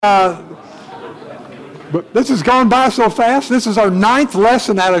But this has gone by so fast. This is our 9th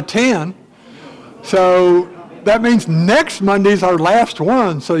lesson out of 10. So that means next Monday's our last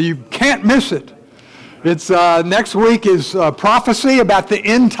one, so you can't miss it. It's next week is prophecy about the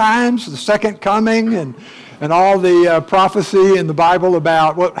end times, the second coming, and all the prophecy in the Bible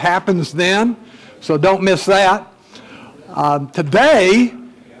about what happens then. So don't miss that. Today,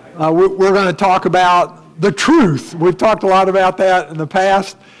 we're going to talk about the truth. We've talked a lot about that in the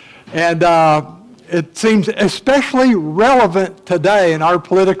past, and it seems especially relevant today in our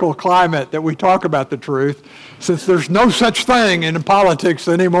political climate that we talk about the truth, since there's no such thing in politics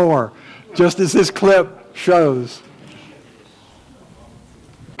anymore, just as this clip shows.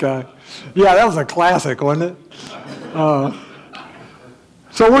 Okay. Yeah, that was a classic, wasn't it?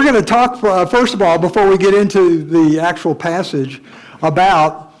 So we're going to talk, first of all, before we get into the actual passage,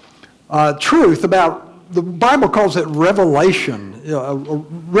 about truth, about the Bible calls it revelation.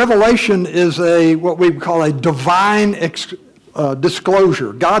 Revelation is what we call a divine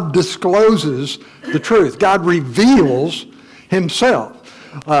disclosure. God discloses the truth. God reveals himself.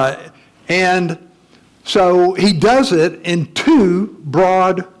 And so he does it in two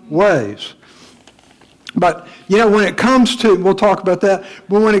broad ways. But, when it comes to, we'll talk about that,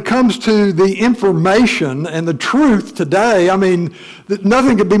 but when it comes to the information and the truth today,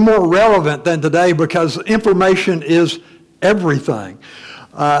 nothing could be more relevant than today, because information is everything.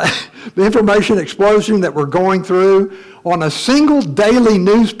 The information explosion that we're going through, on a single daily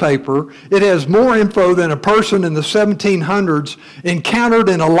newspaper, it has more info than a person in the 1700s encountered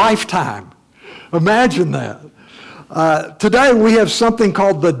in a lifetime. Imagine that. Today we have something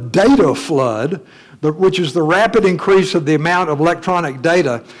called the data flood, which is the rapid increase of the amount of electronic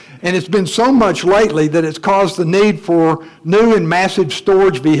data. And it's been so much lately that it's caused the need for new and massive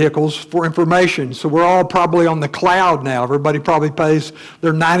storage vehicles for information. So we're all probably on the cloud now. Everybody probably pays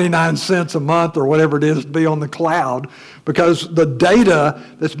their 99 cents a month or whatever it is to be on the cloud, because the data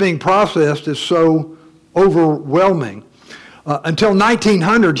that's being processed is so overwhelming. Until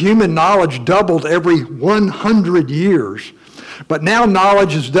 1900, human knowledge doubled every 100 years. But now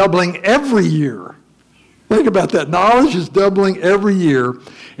knowledge is doubling every year. Think about that. Knowledge is doubling every year,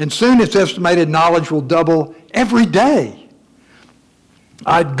 and soon it's estimated knowledge will double every day.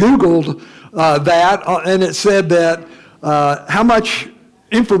 I Googled that, and it said that how much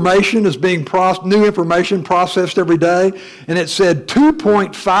information is being new information processed every day, and it said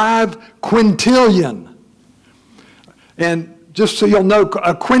 2.5 quintillion. And just so you'll know,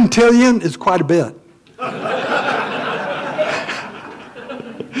 a quintillion is quite a bit.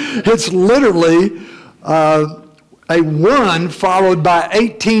 It's literally a 1 followed by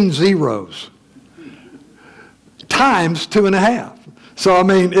 18 zeros times 2.5. So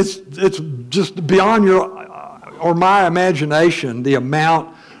it's just beyond your or my imagination, the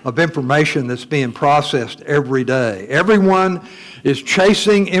amount of information that's being processed every day. Everyone is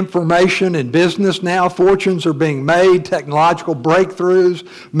chasing information in business now. Fortunes are being made, technological breakthroughs,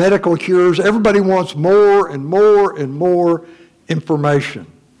 medical cures. Everybody wants more and more and more information.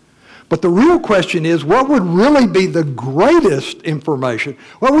 But the real question is, what would really be the greatest information?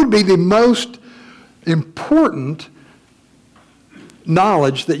 What would be the most important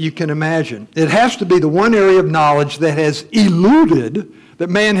knowledge that you can imagine? It has to be the one area of knowledge that has eluded, that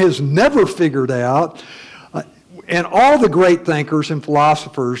man has never figured out, and all the great thinkers and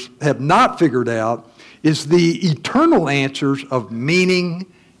philosophers have not figured out, is the eternal answers of meaning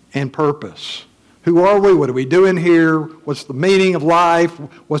and purpose. Who are we? What are we doing here? What's the meaning of life?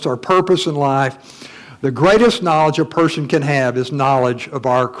 What's our purpose in life? The greatest knowledge a person can have is knowledge of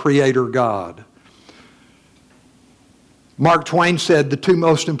our Creator God. Mark Twain said the two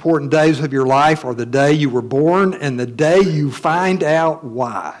most important days of your life are the day you were born and the day you find out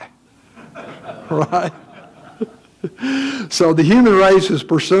why. Right? So the human race is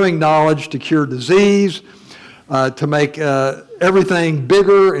pursuing knowledge to cure disease, to make everything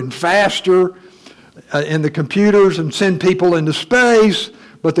bigger and faster in the computers, and send people into space.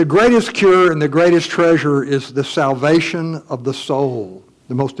 But the greatest cure and the greatest treasure is the salvation of the soul,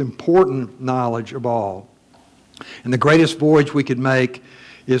 the most important knowledge of all. And the greatest voyage we could make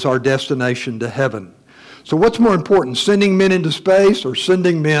is our destination to heaven. So what's more important, sending men into space or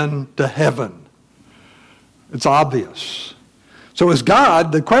sending men to heaven? It's obvious. So as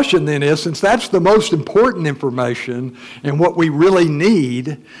God, the question then is, since that's the most important information and what we really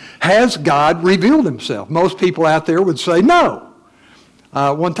need, has God revealed himself? Most people out there would say no.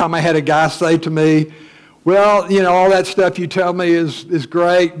 One time I had a guy say to me, well, all that stuff you tell me is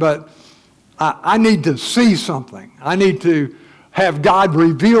great, but I need to see something. I need to have God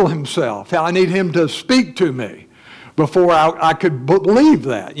reveal himself. I need him to speak to me. before I could believe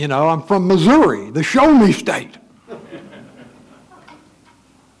that. You know, I'm from Missouri, the show me state.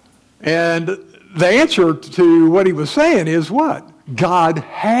 And the answer to what he was saying is what? God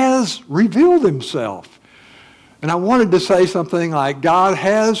has revealed himself. And I wanted to say something like, God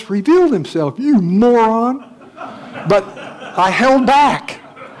has revealed himself, you moron. But I held back.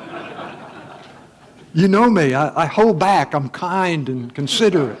 You know me, I hold back. I'm kind and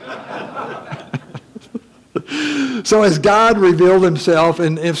considerate. So has God revealed himself,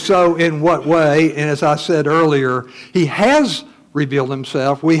 and if so, in what way? And as I said earlier, he has revealed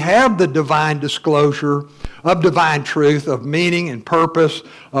himself. We have the divine disclosure of divine truth, of meaning and purpose,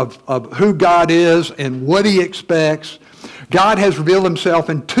 of who God is and what he expects. God has revealed himself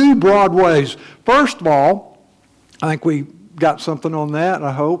in two broad ways. First of all, I think we got something on that,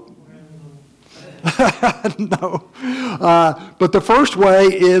 I hope. No. But the first way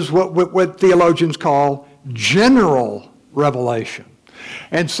is what theologians call general revelation.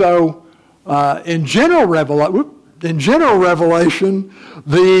 And so in general revelation,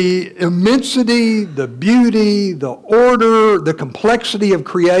 the immensity, the beauty, the order, the complexity of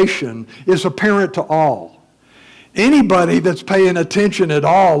creation is apparent to all. Anybody that's paying attention at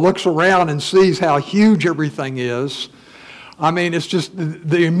all looks around and sees how huge everything is. I mean, it's just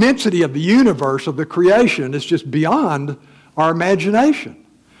the immensity of the universe, of the creation, is just beyond our imagination.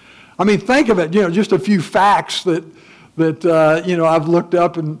 I mean, think of it, just a few facts that I've looked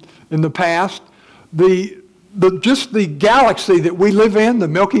up in the past. Just the galaxy that we live in, the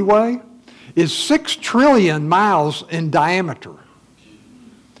Milky Way, is 6 trillion miles in diameter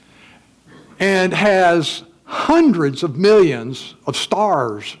and has hundreds of millions of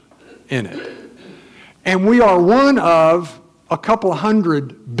stars in it. And we are one of a couple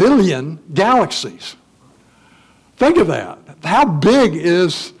 100 billion galaxies. Think of that. How big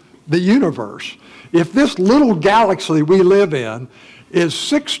is the universe? If this little galaxy we live in is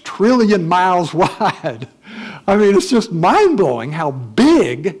 6 trillion miles wide, I mean, it's just mind-blowing how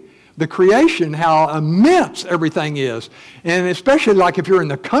big the creation, how immense everything is. And especially like if you're in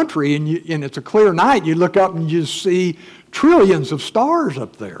the country and it's a clear night, you look up and you see trillions of stars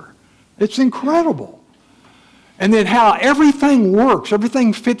up there. It's incredible. And then how everything works,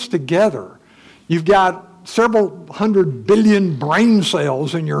 everything fits together. You've got several 100 billion brain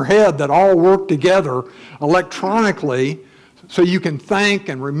cells in your head that all work together electronically so you can think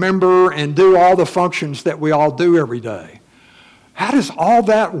and remember and do all the functions that we all do every day. How does all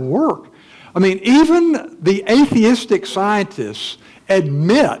that work? I mean, even the atheistic scientists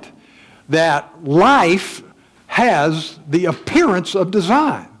admit that life has the appearance of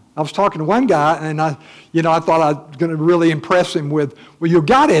design. I was talking to one guy, and I thought I was going to really impress him with, well, you've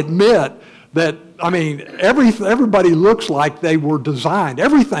got to admit that, I mean, everybody looks like they were designed.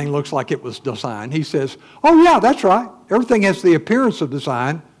 Everything looks like it was designed. He says, oh, yeah, that's right. Everything has the appearance of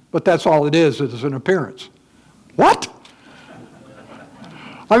design, but that's all it is an appearance. What?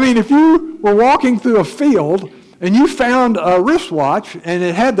 I mean, if you were walking through a field and you found a wristwatch and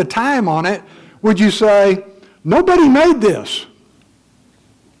it had the time on it, would you say, nobody made this?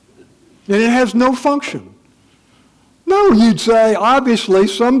 And it has no function. No, you'd say, obviously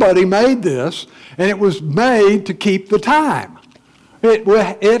somebody made this, and it was made to keep the time.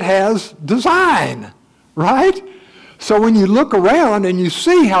 It has design, right? So when you look around and you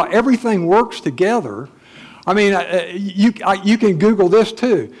see how everything works together, I mean, you can Google this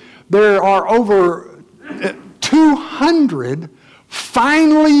too. There are over 200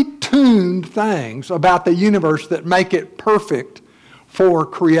 finely tuned things about the universe that make it perfect for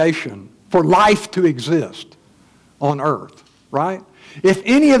creation, for life to exist on earth, right? If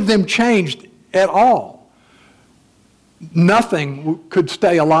any of them changed at all, nothing could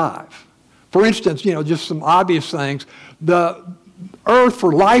stay alive. For instance, just some obvious things. The earth,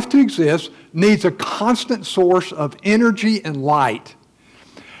 for life to exist, needs a constant source of energy and light.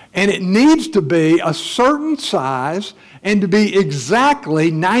 And it needs to be a certain size and to be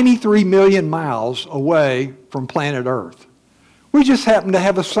exactly 93 million miles away from planet Earth. We just happen to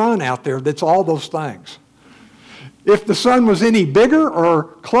have a sun out there that's all those things. If the sun was any bigger or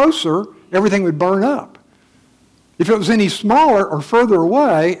closer, everything would burn up. If it was any smaller or further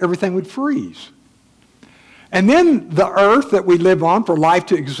away, everything would freeze. And then the earth that we live on for life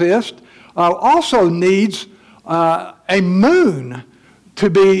to exist also needs a moon to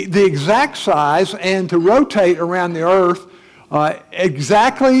be the exact size and to rotate around the earth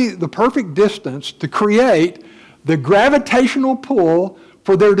exactly the perfect distance to create the gravitational pull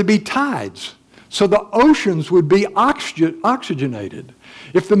for there to be tides. So the oceans would be oxygenated.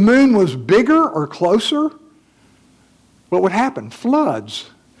 If the moon was bigger or closer, what would happen? Floods.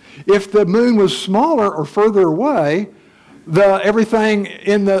 If the moon was smaller or further away, everything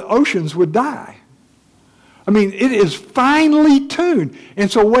in the oceans would die. I mean, it is finely tuned.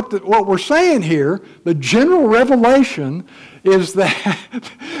 And so what we're saying here, the general revelation is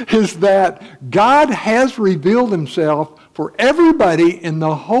that God has revealed himself for everybody in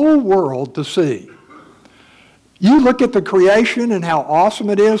the whole world to see. You look at the creation and how awesome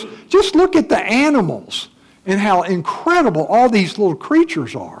it is. Just look at the animals and how incredible all these little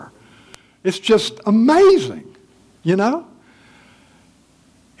creatures are. It's just amazing, you know?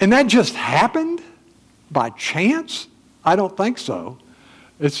 And that just happened by chance? I don't think so.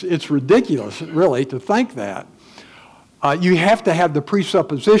 It's ridiculous, really, to think that. You have to have the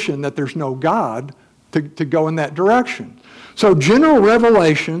presupposition that there's no God to go in that direction. So general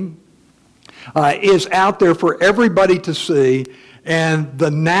revelation is out there for everybody to see, and the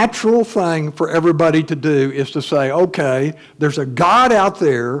natural thing for everybody to do is to say, okay, there's a God out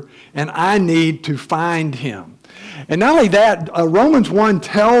there, and I need to find him. And not only that, Romans 1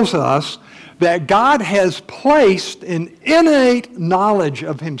 tells us that God has placed an innate knowledge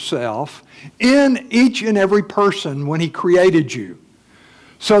of himself in each and every person when he created you.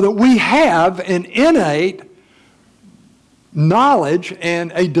 So that we have an innate knowledge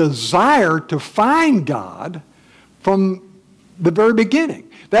and a desire to find God from the very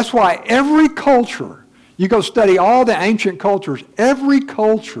beginning. That's why every culture, you go study all the ancient cultures, every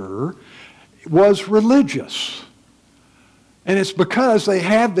culture was religious. And it's because they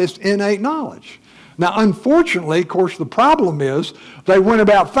have this innate knowledge. Now, unfortunately, of course, the problem is they went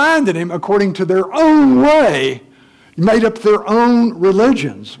about finding him according to their own way, made up their own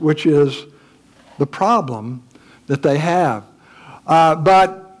religions, which is the problem that they have.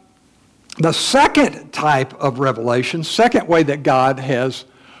 But the second type of revelation, second way that God has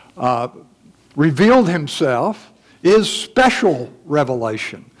revealed himself, is special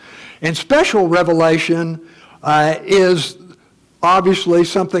revelation. And special revelation is obviously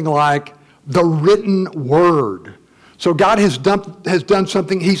something like the written word. So God has done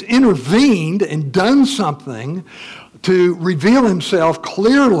something, he's intervened and done something to reveal himself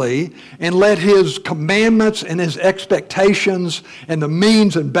clearly and let his commandments and his expectations and the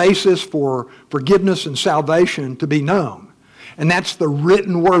means and basis for forgiveness and salvation to be known. And that's the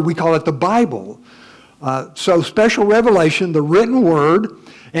written word. We call it the Bible. So special revelation, the written word,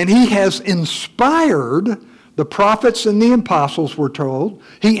 and he has inspired the prophets and the apostles, we're told.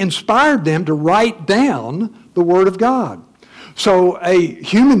 He inspired them to write down the Word of God. So a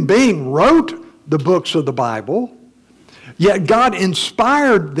human being wrote the books of the Bible, yet God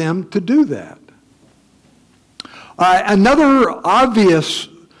inspired them to do that. Another obvious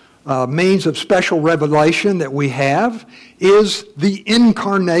means of special revelation that we have is the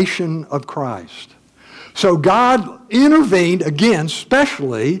incarnation of Christ. So God intervened, again,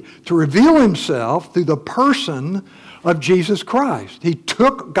 specially to reveal himself through the person of Jesus Christ.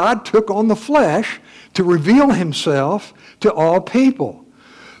 God took on the flesh to reveal himself to all people.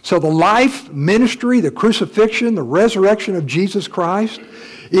 So the life, ministry, the crucifixion, the resurrection of Jesus Christ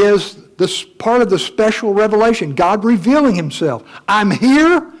is this part of the special revelation. God revealing himself. I'm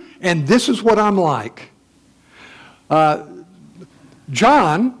here, and this is what I'm like.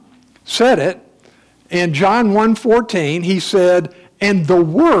 John said it. In John 1:14, he said, and the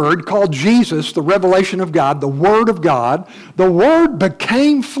Word, called Jesus, the revelation of God, the Word of God, the Word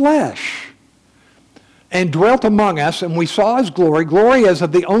became flesh and dwelt among us, and we saw his glory, glory as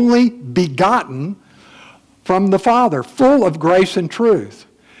of the only begotten from the Father, full of grace and truth.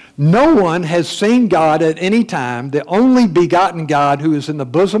 No one has seen God at any time, the only begotten God who is in the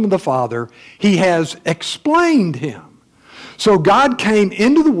bosom of the Father. He has explained him. So God came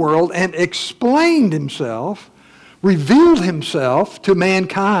into the world and explained himself, revealed himself to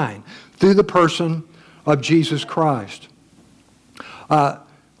mankind through the person of Jesus Christ.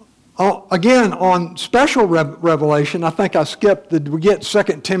 Again, on special revelation, I think I skipped, did we get 2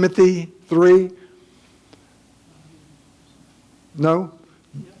 Timothy 3? No?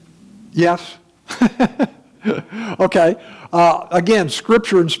 Yes? Okay. Again,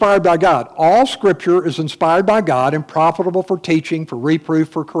 Scripture inspired by God. All Scripture is inspired by God and profitable for teaching, for reproof,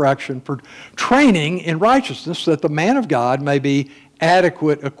 for correction, for training in righteousness, so that the man of God may be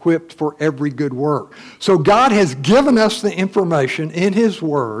adequate, equipped for every good work. So God has given us the information in his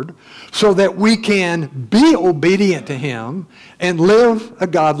Word so that we can be obedient to him and live a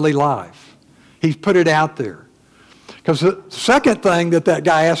godly life. He's put it out there. Because the second thing that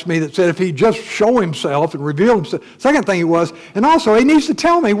guy asked me that said if he'd just show himself and reveal himself, second thing he was, and also he needs to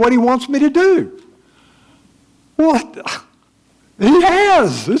tell me what he wants me to do. What? He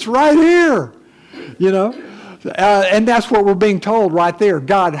has. It's right here. You know? And that's what we're being told right there.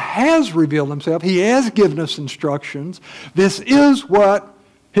 God has revealed himself. He has given us instructions. This is what,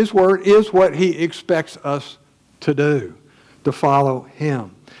 his word is what he expects us to do, to follow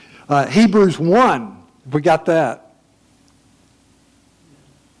him. Hebrews 1, we got that.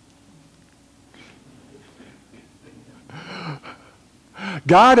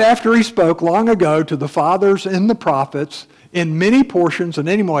 God, after he spoke long ago to the fathers and the prophets in many portions and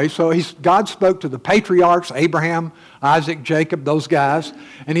any way, so God spoke to the patriarchs, Abraham, Isaac, Jacob, those guys,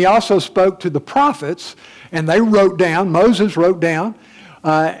 and he also spoke to the prophets, and they wrote down, Moses wrote down,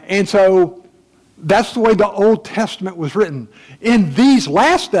 and so that's the way the Old Testament was written. In these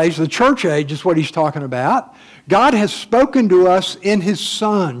last days, the church age is what he's talking about, God has spoken to us in his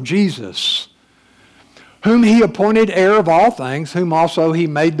Son, Jesus, whom he appointed heir of all things, whom also he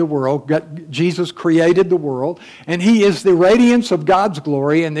made the world. Jesus created the world, and he is the radiance of God's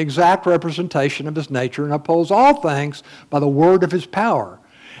glory and the exact representation of his nature, and upholds all things by the word of his power.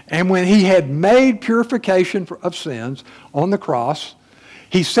 And when he had made purification of sins on the cross,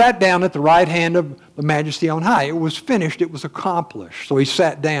 he sat down at the right hand of the Majesty on high. It was finished, it was accomplished. So he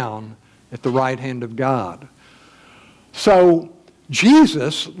sat down at the right hand of God. So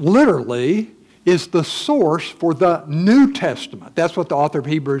Jesus literally is the source for the New Testament. That's what the author of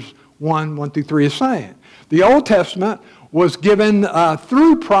Hebrews 1 through 3 is saying. The Old Testament was given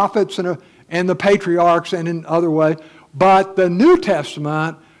through prophets and the patriarchs and in other ways, but the New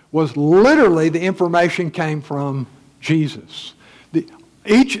Testament was literally, the information came from Jesus.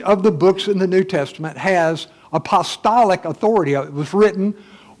 Each of the books in the New Testament has apostolic authority. It was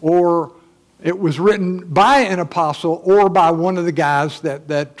written by an apostle or by one of the guys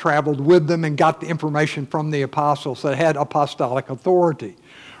that traveled with them and got the information from the apostles that had apostolic authority,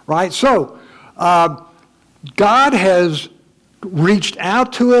 right? So God has reached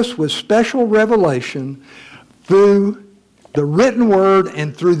out to us with special revelation through the written word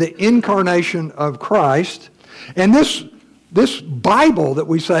and through the incarnation of Christ. And this Bible that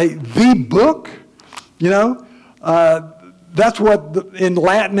we say, the book, that's what in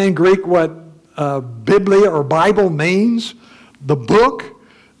Latin and Greek what Biblia or Bible means. The book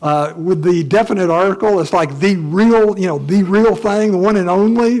with the definite article, it's like the real thing, the one and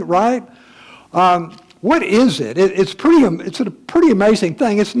only, right? What is it? It's a pretty amazing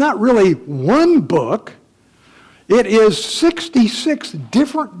thing. It's not really one book. It is 66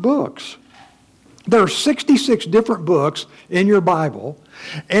 different books. There are 66 different books in your Bible,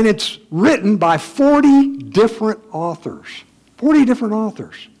 and it's written by 40 different authors. 40 different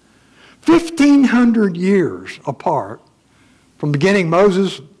authors. 1,500 years apart, from beginning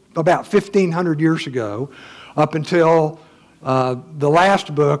Moses about 1,500 years ago, up until the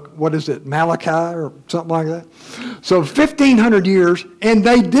last book, what is it, Malachi or something like that? So 1,500 years, and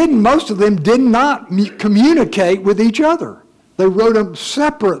most of them did not communicate with each other. They wrote them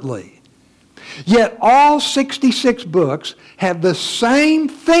separately. Yet all 66 books have the same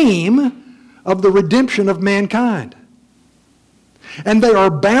theme of the redemption of mankind. And they are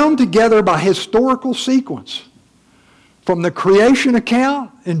bound together by historical sequence. From the creation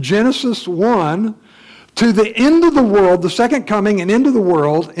account in Genesis 1 to the end of the world, the second coming and end of the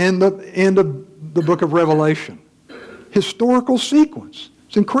world in the end of the book of Revelation. Historical sequence.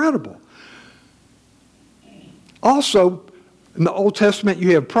 It's incredible. Also, in the Old Testament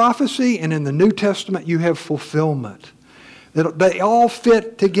you have prophecy, and in the New Testament you have fulfillment. They all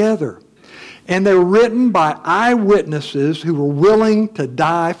fit together. And they're written by eyewitnesses who were willing to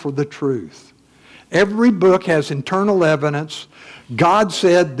die for the truth. Every book has internal evidence. God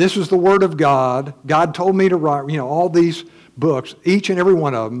said, this is the Word of God. God told me to write, all these books, each and every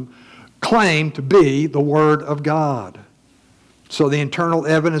one of them, claim to be the Word of God. So the internal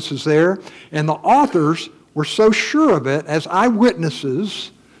evidence is there. And the authors were so sure of it as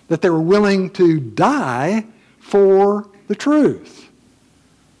eyewitnesses that they were willing to die for the truth.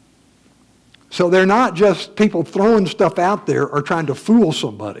 So they're not just people throwing stuff out there or trying to fool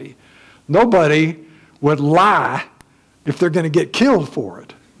somebody. Nobody would lie if they're going to get killed for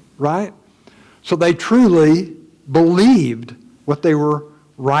it, right? So they truly believed what they were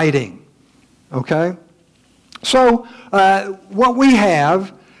writing, okay? So what we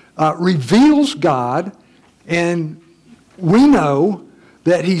have reveals God, and we know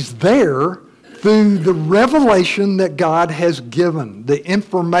that He's there through the revelation that God has given, the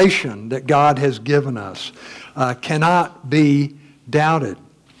information that God has given us, cannot be doubted.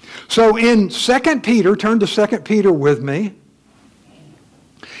 So in 2 Peter, turn to 2 Peter with me,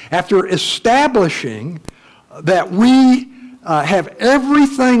 after establishing that we have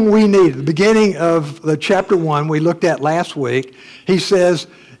everything we need, at the beginning of the chapter 1 we looked at last week, he says,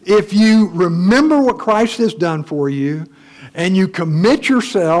 if you remember what Christ has done for you and you commit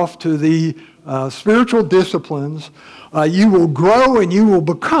yourself to the spiritual disciplines, you will grow and you will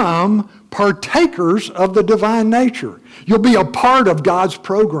become partakers of the divine nature. You'll be a part of God's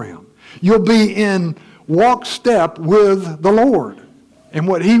program. You'll be in walk step with the Lord and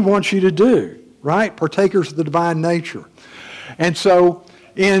what He wants you to do, right? Partakers of the divine nature. And so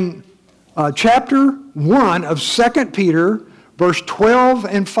in chapter 1 of 2 Peter, verse 12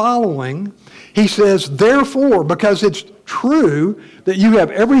 and following, he says, therefore, because it's true that you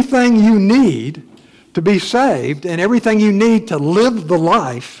have everything you need to be saved and everything you need to live the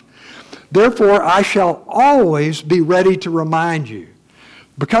life, therefore I shall always be ready to remind you.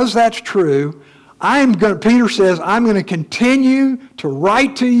 Because that's true, Peter says, I'm going to continue to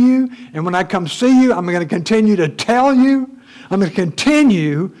write to you, and when I come see you, I'm going to continue to tell you, I'm going to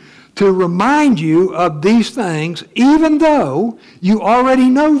continue to remind you of these things, even though you already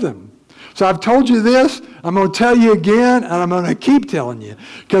know them. So I've told you this, I'm going to tell you again, and I'm going to keep telling you,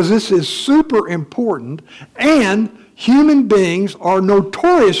 because this is super important, and human beings are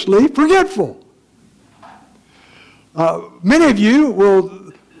notoriously forgetful. Many of you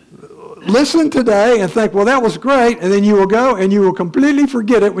will listen today and think, well, that was great, and then you will go and you will completely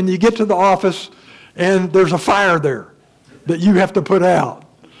forget it when you get to the office and there's a fire there that you have to put out.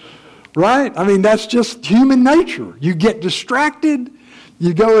 Right? I mean, that's just human nature. You get distracted,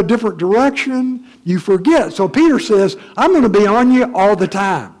 you go a different direction, you forget. So Peter says, I'm going to be on you all the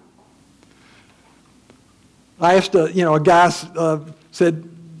time. I asked a guy said,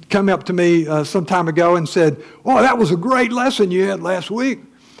 come up to me some time ago and said, oh, that was a great lesson you had last week.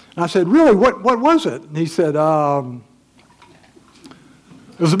 And I said, really, what was it? And he said, it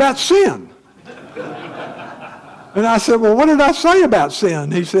was about sin. And I said, well, what did I say about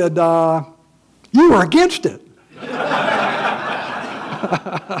sin? He said, you were against it.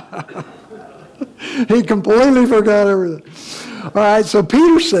 He completely forgot everything. All right, so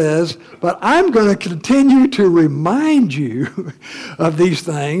Peter says, but I'm going to continue to remind you of these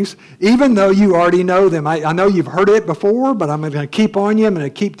things, even though you already know them. I know you've heard it before, but I'm going to keep on you. I'm going to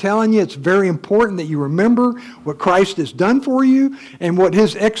keep telling you. It's very important that you remember what Christ has done for you and what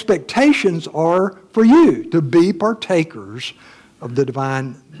His expectations are for you, to be partakers of the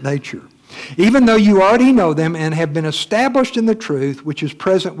divine nature. Even though you already know them and have been established in the truth which is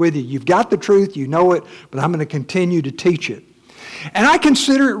present with you. You've got the truth, you know it, but I'm going to continue to teach it. And I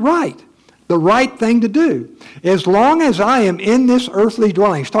consider it right, the right thing to do. As long as I am in this earthly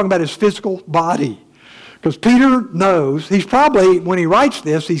dwelling, he's talking about his physical body. Because Peter knows, he's probably, when he writes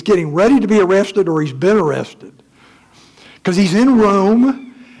this, he's getting ready to be arrested or he's been arrested. Because he's in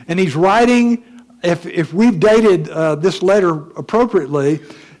Rome and he's writing, if we've dated this letter appropriately,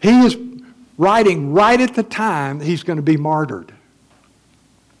 he is writing right at the time he's going to be martyred.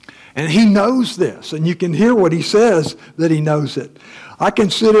 And he knows this, and you can hear what he says that he knows it. I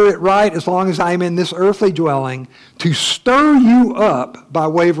consider it right, as long as I am in this earthly dwelling, to stir you up by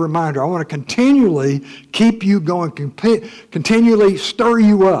way of reminder. I want to continually keep you going, continually stir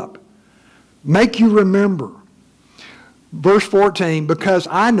you up, make you remember. Verse 14, because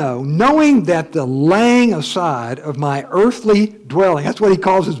I know, knowing that the laying aside of my earthly dwelling, that's what he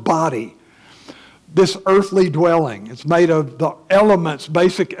calls his body, this earthly dwelling. It's made of the elements,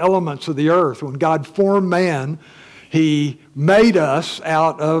 basic elements of the earth. When God formed man, He made us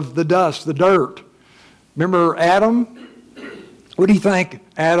out of the dust, the dirt. Remember Adam? What do you think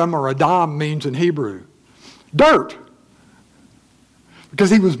Adam or Adam means in Hebrew? Dirt. Because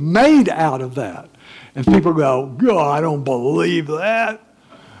he was made out of that. And people go, God, I don't believe that.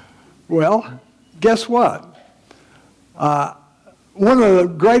 Well, guess what? One of the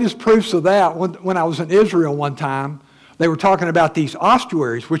greatest proofs of that, when I was in Israel one time, they were talking about these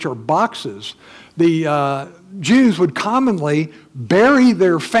ossuaries, which are boxes. The Jews would commonly bury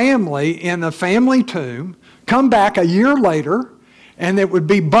their family in a family tomb, come back a year later, and it would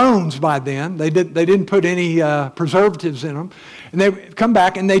be bones by then. They didn't put any preservatives in them. And they would come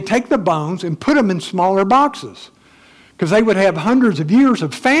back and they'd take the bones and put them in smaller boxes because they would have hundreds of years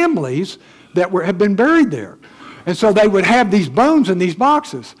of families that had been buried there. And so they would have these bones in these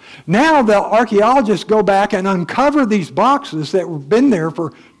boxes. Now the archaeologists go back and uncover these boxes that have been there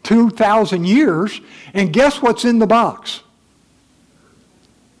for 2,000 years, and guess what's in the box?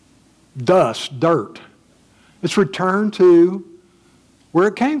 Dust, dirt. It's returned to where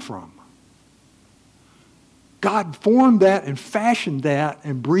it came from. God formed that and fashioned that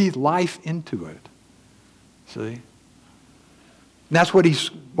and breathed life into it. See? And that's why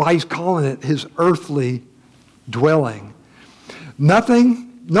he's calling it his earthly dwelling.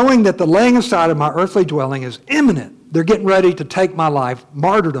 Knowing that the laying aside of my earthly dwelling is imminent. they're getting ready to take my life,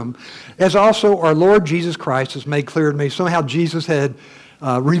 martyrdom, as also our Lord Jesus Christ has made clear to me. Somehow Jesus had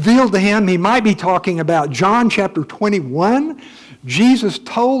revealed to him. He might be talking about John chapter 21. Jesus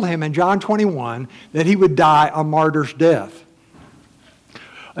told him in John 21 that he would die a martyr's death.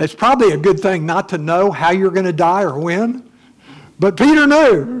 It's probably a good thing not to know how you're going to die or when, but Peter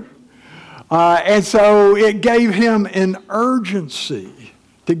knew. And so it gave him an urgency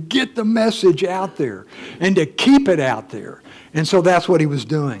to get the message out there and to keep it out there. And so that's what he was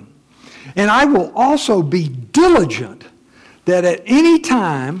doing. And I will also be diligent that at any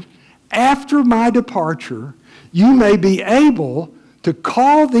time after my departure, you may be able to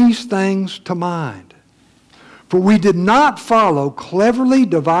call these things to mind. For we did not follow cleverly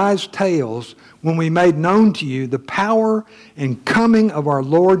devised tales when we made known to you the power and coming of our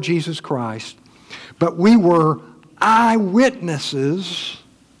Lord Jesus Christ, but we were eyewitnesses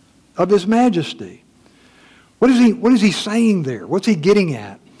of his majesty. What is he saying there? What's he getting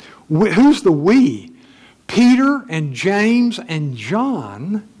at? Who's the we? Peter and James and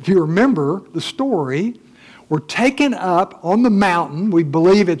John, if you remember the story, were taken up on the mountain. We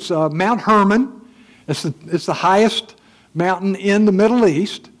believe it's Mount Hermon. It's the highest mountain in the Middle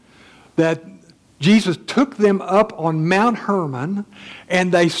East. That Jesus took them up on Mount Hermon,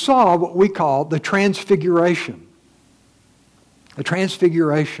 and they saw what we call the Transfiguration. The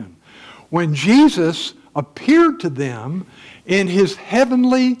Transfiguration. When Jesus appeared to them in his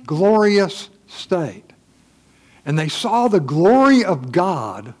heavenly, glorious state. And they saw the glory of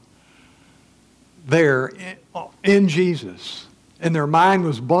God there in Jesus. And their mind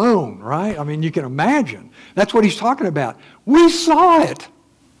was blown, right? I mean, you can imagine. That's what he's talking about. We saw it.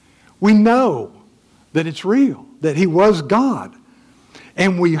 We know that it's real, that he was God.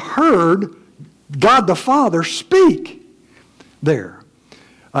 And we heard God the Father speak there.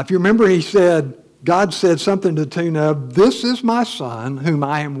 If you remember, God said something to the tune of, "This is my Son, whom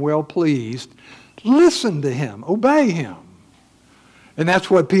I am well pleased. Listen to him, obey him." And that's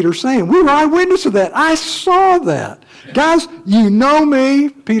what Peter's saying. We were eyewitnesses of that. I saw that. Guys, you know me,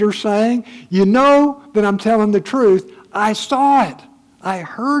 Peter's saying. You know that I'm telling the truth. I saw it. I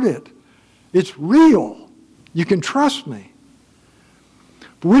heard it. It's real. You can trust me.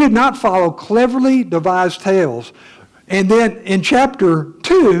 But we did not follow cleverly devised tales. And then in chapter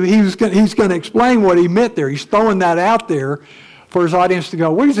 2, he's going to explain what he meant there. He's throwing that out there for his audience to go,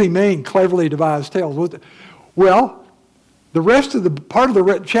 what does he mean, cleverly devised tales? Well, the rest of the part of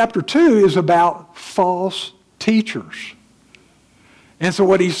the chapter 2 is about false teachers. And so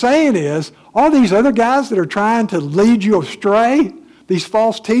what he's saying is, all these other guys that are trying to lead you astray, these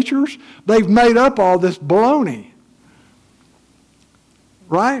false teachers, they've made up all this baloney.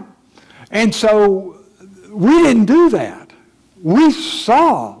 Right? And so we didn't do that. We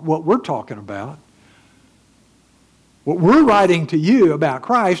saw what we're talking about. What we're writing to you about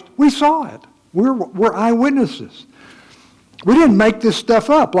Christ, we saw it. We're eyewitnesses. We didn't make this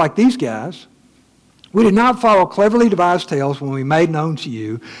stuff up like these guys. We did not follow cleverly devised tales when we made known to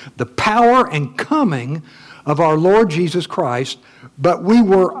you the power and coming of our Lord Jesus Christ, but we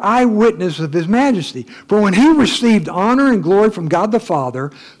were eyewitnesses of his majesty. For when he received honor and glory from God the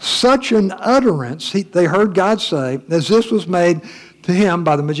Father, such an utterance, they heard God say, as this was made to him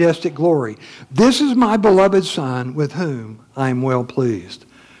by the majestic glory. This is my beloved Son, with whom I am well pleased.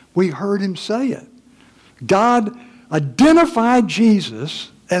 We heard him say it. God identified Jesus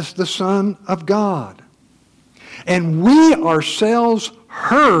as the Son of God. And we ourselves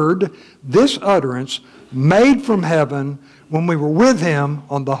heard this utterance made from heaven when we were with him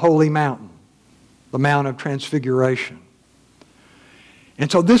on the holy mountain, the Mount of Transfiguration.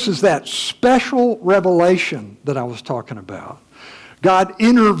 And so this is that special revelation that I was talking about. God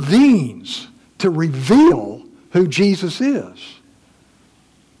intervenes to reveal who Jesus is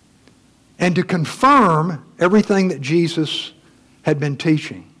and to confirm everything that Jesus had been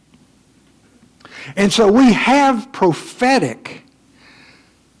teaching. And so we have prophetic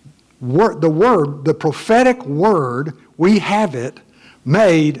the prophetic word, we have it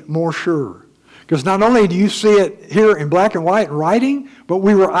made more sure. Because not only do you see it here in black and white in writing, but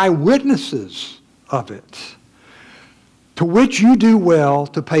we were eyewitnesses of it. To which you do well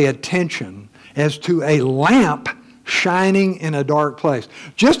to pay attention as to a lamp shining in a dark place.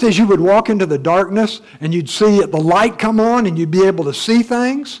 Just as you would walk into the darkness and you'd see the light come on and you'd be able to see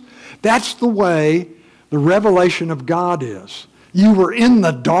things, that's the way the revelation of God is. You were in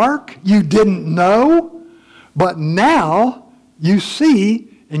the dark, you didn't know, but now you see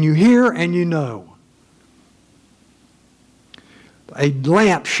and you hear and you know. A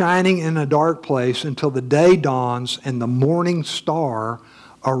lamp shining in a dark place until the day dawns and the morning star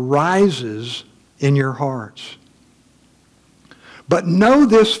arises in your hearts. But know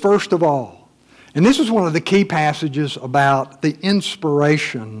this first of all. And this is one of the key passages about the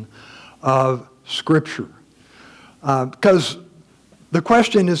inspiration of Scripture. Because the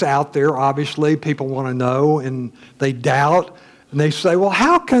question is out there, obviously, people want to know, and they doubt, and they say, well,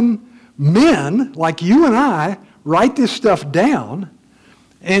 how can men like you and I write this stuff down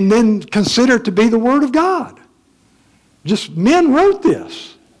and then consider it to be the Word of God? Just men wrote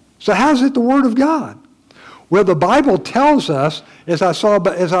this. So how is it the Word of God? Well, the Bible tells us, as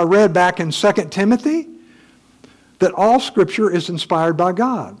I read back in 2 Timothy, that all Scripture is inspired by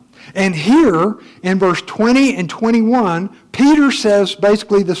God. And here, in verse 20 and 21, Peter says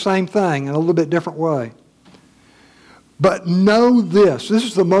basically the same thing in a little bit different way. But know this. This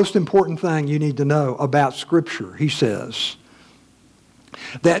is the most important thing you need to know about Scripture, he says.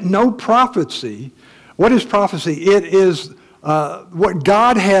 That no prophecy, what is prophecy? It is what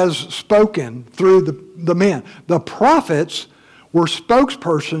God has spoken through the men. The prophets were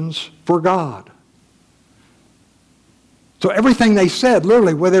spokespersons for God. So everything they said,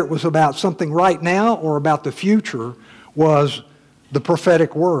 literally, whether it was about something right now or about the future, was the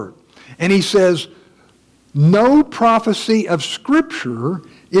prophetic word. And he says, no prophecy of Scripture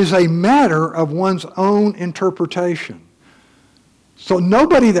is a matter of one's own interpretation. So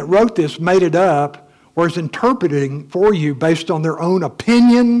nobody that wrote this made it up or is interpreting for you based on their own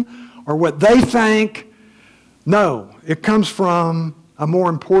opinion or what they think. No, it comes from a more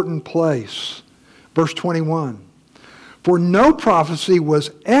important place. Verse 21. For no prophecy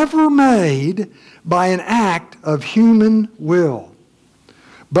was ever made by an act of human will,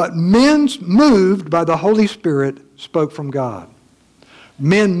 but men moved by the Holy Spirit spoke from God.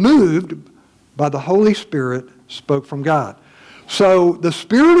 Men moved by the Holy Spirit spoke from God. So the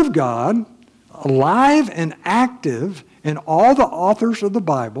Spirit of God, alive and active in all the authors of the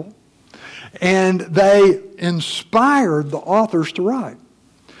Bible, and they inspired the authors to write.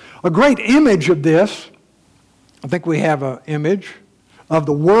 A great image of this, I think we have an image of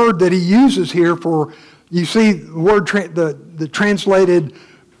the word that he uses here for, you see the word the translated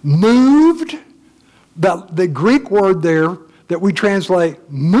moved, the Greek word there that we translate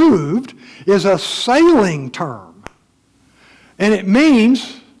moved is a sailing term. And it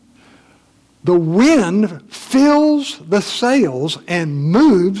means the wind fills the sails and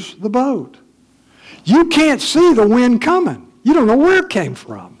moves the boat. You can't see the wind coming. You don't know where it came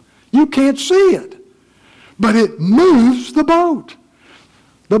from. You can't see it. But it moves the boat.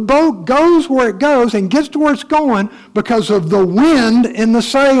 The boat goes where it goes and gets to where it's going because of the wind in the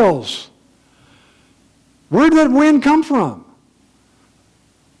sails. Where did that wind come from?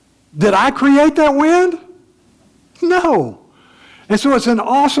 Did I create that wind? No. And so it's an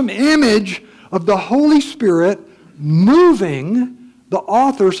awesome image of the Holy Spirit moving the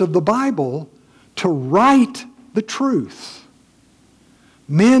authors of the Bible to write the truth.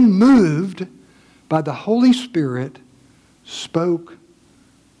 Men moved by the Holy Spirit spoke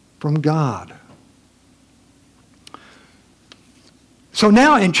from God. So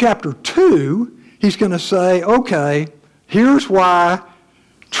now in chapter 2, he's going to say, okay, here's why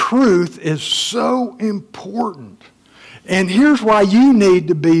truth is so important. And here's why you need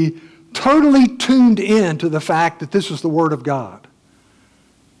to be totally tuned in to the fact that this is the Word of God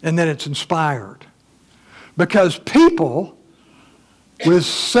and that it's inspired. Because people with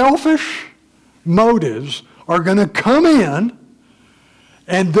selfish motives are going to come in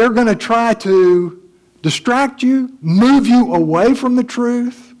and they're going to try to distract you, move you away from the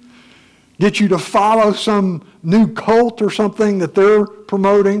truth, get you to follow some new cult or something that they're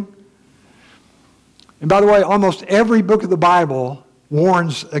promoting. And by the way, almost every book of the Bible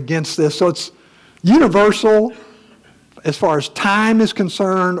warns against this. So it's universal as far as time is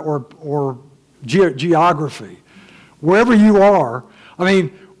concerned or geography. Wherever you are. I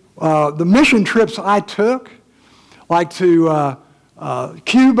mean, the mission trips I took, like to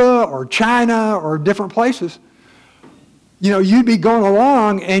Cuba or China or different places, you know, you'd be going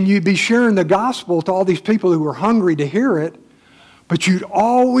along and you'd be sharing the gospel to all these people who were hungry to hear it, but you'd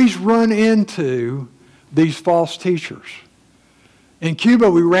always run into these false teachers. In Cuba,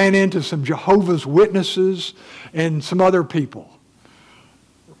 we ran into some Jehovah's Witnesses and some other people.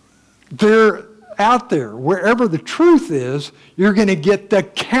 They're out there. Wherever the truth is, you're going to get the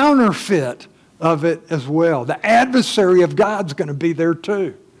counterfeit of it as well. The adversary of God's going to be there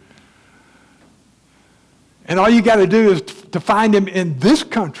too. And all you got to do is to find him in this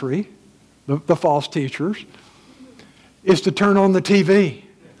country, the false teachers, is to turn on the TV.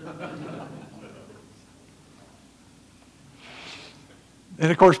 And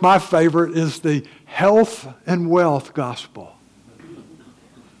of course, my favorite is the health and wealth gospel.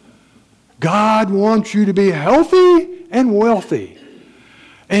 God wants you to be healthy and wealthy.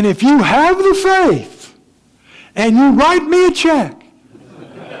 And if you have the faith and you write me a check,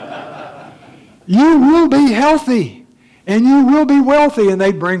 you will be healthy and you will be wealthy. And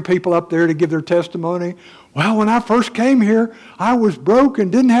they'd bring people up there to give their testimony. Well, when I first came here, I was broke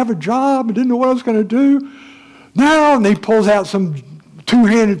and didn't have a job and didn't know what I was going to do. Now, and he pulls out some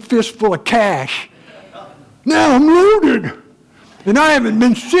two-handed fistful of cash. Now I'm loaded. And I haven't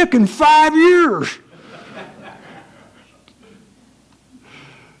been sick in 5 years.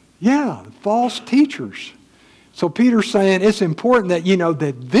 Yeah, false teachers. So Peter's saying it's important that you know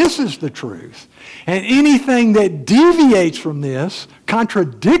that this is the truth. And anything that deviates from this,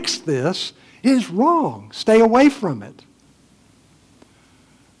 contradicts this, is wrong. Stay away from it.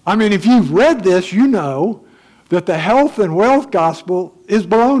 I mean, if you've read this, you know that the health and wealth gospel is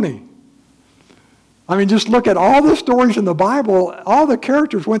baloney. I mean, just look at all the stories in the Bible. All the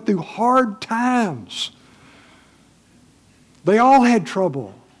characters went through hard times. They all had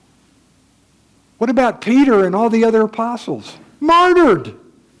trouble. What about Peter and all the other apostles? Martyred,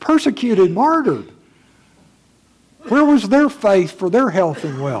 persecuted, martyred. Where was their faith for their health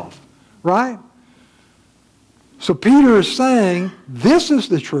and wealth? Right? So Peter is saying, this is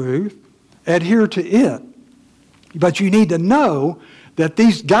the truth, adhere to it. But you need to know that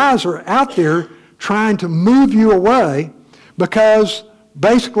these guys are out there trying to move you away because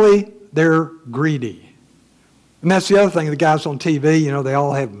basically they're greedy. And that's the other thing, the guys on TV, you know, they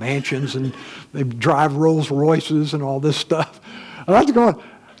all have mansions and they drive Rolls Royces and all this stuff. And I was going,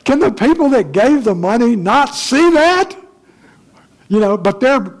 can the people that gave the money not see that? You know, but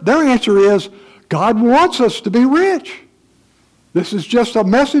their answer is, God wants us to be rich. This is just a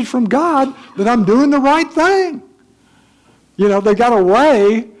message from God that I'm doing the right thing. You know, they got a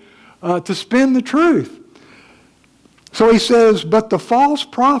way to spin the truth. So he says, but the false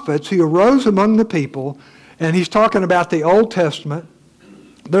prophets who arose among the people, and he's talking about the Old Testament,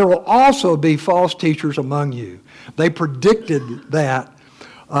 there will also be false teachers among you. They predicted that.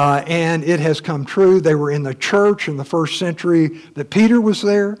 And it has come true. They were in the church in the first century that Peter was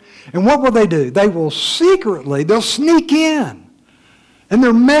there. And what will they do? They will they'll sneak in. And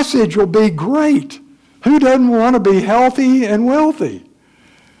their message will be great. Who doesn't want to be healthy and wealthy?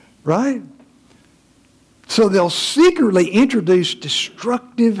 Right? So they'll secretly introduce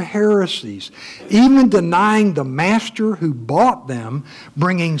destructive heresies, even denying the master who bought them,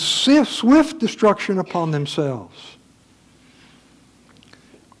 bringing swift destruction upon themselves.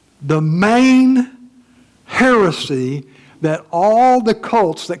 The main heresy that all the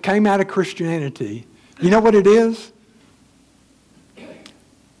cults that came out of Christianity, you know what it is?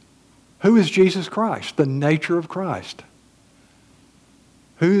 Who is Jesus Christ? The nature of Christ.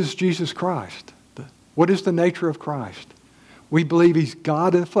 Who is Jesus Christ? What is the nature of Christ? We believe he's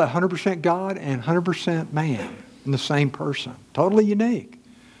God in the flesh, 100% God and 100% man in the same person. Totally unique.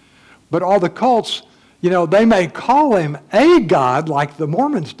 But all the cults, you know, they may call him a God like the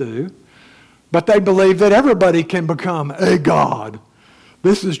Mormons do, but they believe that everybody can become a God.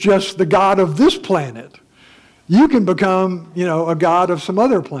 This is just the God of this planet. You can become, you know, a God of some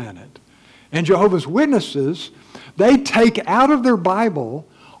other planet. And Jehovah's Witnesses, they take out of their Bible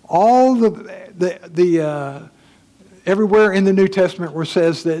all the everywhere in the New Testament where it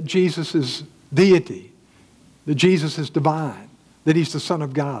says that Jesus is deity, that Jesus is divine, that he's the Son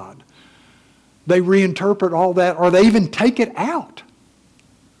of God. They reinterpret all that, or they even take it out.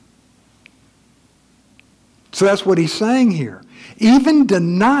 So that's what he's saying here. Even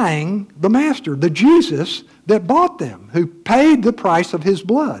denying the Master, the Jesus that bought them, who paid the price of his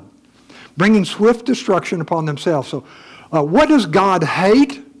blood, bringing swift destruction upon themselves. So what does God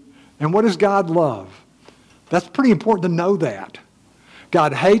hate and what does God love? That's pretty important to know that.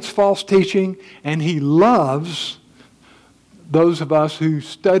 God hates false teaching and he loves those of us who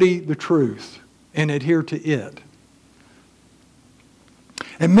study the truth and adhere to it.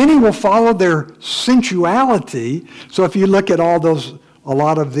 And many will follow their sensuality. So if you look at a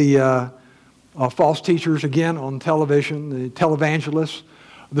lot of the false teachers, again, on television, the televangelists,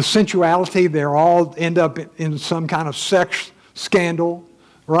 the sensuality, they all end up in some kind of sex scandal,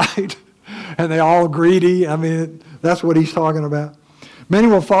 right? And they all greedy. I mean, that's what he's talking about. Many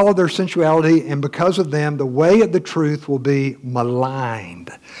will follow their sensuality, and because of them, the way of the truth will be maligned.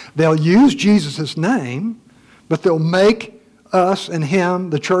 They'll use Jesus' name, but they'll make us and him,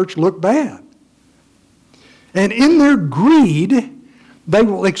 the church, look bad. And in their greed, they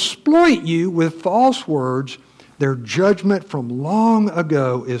will exploit you with false words. Their judgment from long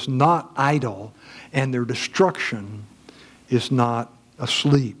ago is not idle, and their destruction is not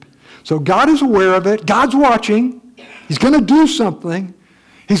asleep. So God is aware of it. God's watching. He's going to do something.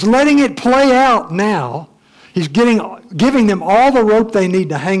 He's letting it play out now. He's getting giving them all the rope they need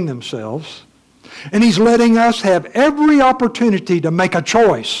to hang themselves. And He's letting us have every opportunity to make a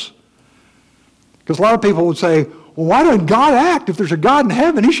choice. Because a lot of people would say, well, why doesn't God act? If there's a God in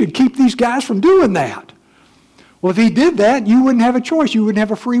heaven, He should keep these guys from doing that. Well, if He did that, you wouldn't have a choice. You wouldn't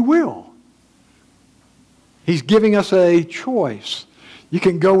have a free will. He's giving us a choice. You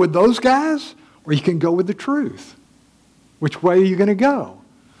can go with those guys, or you can go with the truth. Which way are you going to go?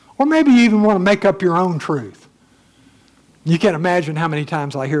 Or maybe you even want to make up your own truth. You can't imagine how many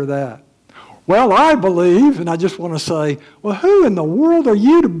times I hear that. Well, I believe, and I just want to say, well, who in the world are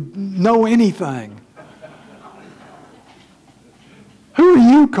you to know anything? Who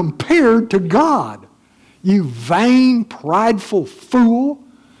are you compared to God? You vain, prideful fool.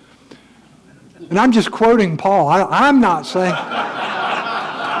 And I'm just quoting Paul. I'm not saying...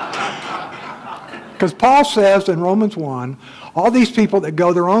 Because Paul says in Romans 1, all these people that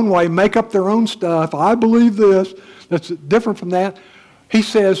go their own way, make up their own stuff, I believe this, that's different from that. He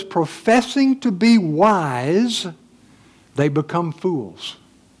says, professing to be wise, they become fools.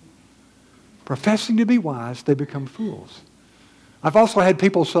 Professing to be wise, they become fools. I've also had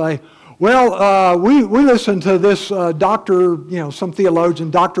people say, well, we listen to this doctor, some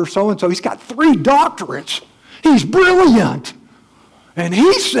theologian, Dr. So-and-so, he's got 3 doctorates. He's brilliant. And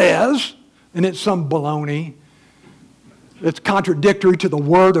he says, and it's some baloney, it's contradictory to the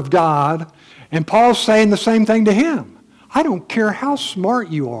Word of God, and Paul's saying the same thing to him. I don't care how smart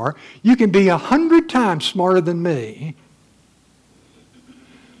you are. You can be 100 times smarter than me.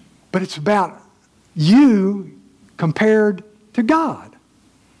 But it's about you compared to God.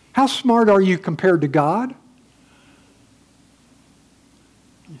 How smart are you compared to God?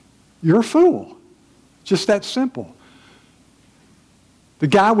 You're a fool. Just that simple. The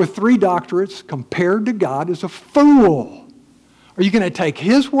guy with 3 doctorates compared to God is a fool. Are you going to take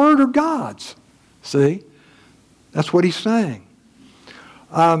his word or God's? See? That's what he's saying.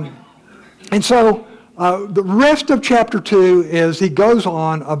 And so the rest of chapter 2 is he goes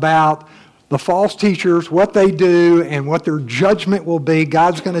on about the false teachers, what they do, and what their judgment will be.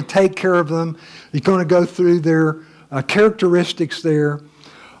 God's going to take care of them. He's going to go through their characteristics there.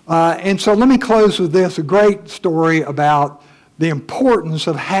 And so let me close with this, a great story about the importance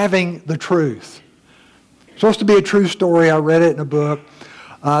of having the truth. It's supposed to be a true story. I read it in a book.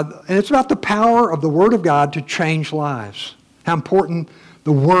 And it's about the power of the Word of God to change lives, how important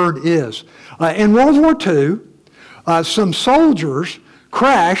the Word is. In World War II, some soldiers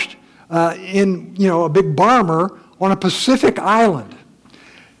crashed in a big bomber on a Pacific island.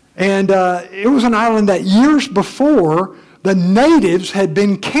 And it was an island that years before, the natives had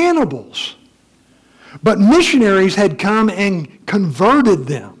been cannibals. But missionaries had come and converted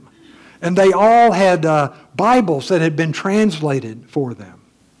them. And they all had Bibles that had been translated for them.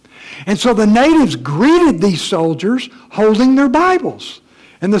 And so the natives greeted these soldiers holding their Bibles.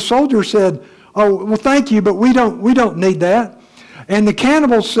 And the soldiers said, oh, well, thank you, but we don't need that. And the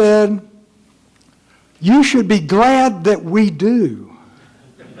cannibals said, you should be glad that we do.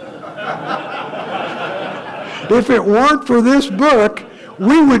 If it weren't for this book,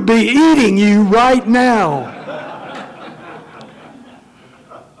 we would be eating you right now.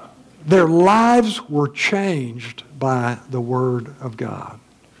 Their lives were changed by the Word of God.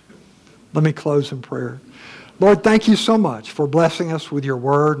 Let me close in prayer. Lord, thank you so much for blessing us with your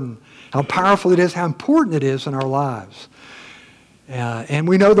Word and how powerful it is, how important it is in our lives. And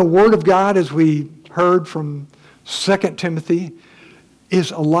we know the Word of God, as we heard from 2 Timothy,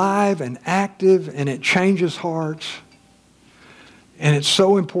 is alive and active, and it changes hearts. And it's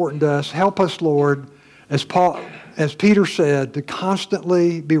so important to us. Help us, Lord, as Peter said, to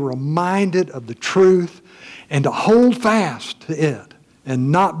constantly be reminded of the truth and to hold fast to it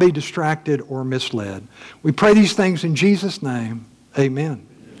and not be distracted or misled. We pray these things in Jesus' name. Amen.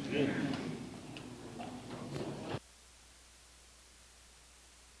 Amen.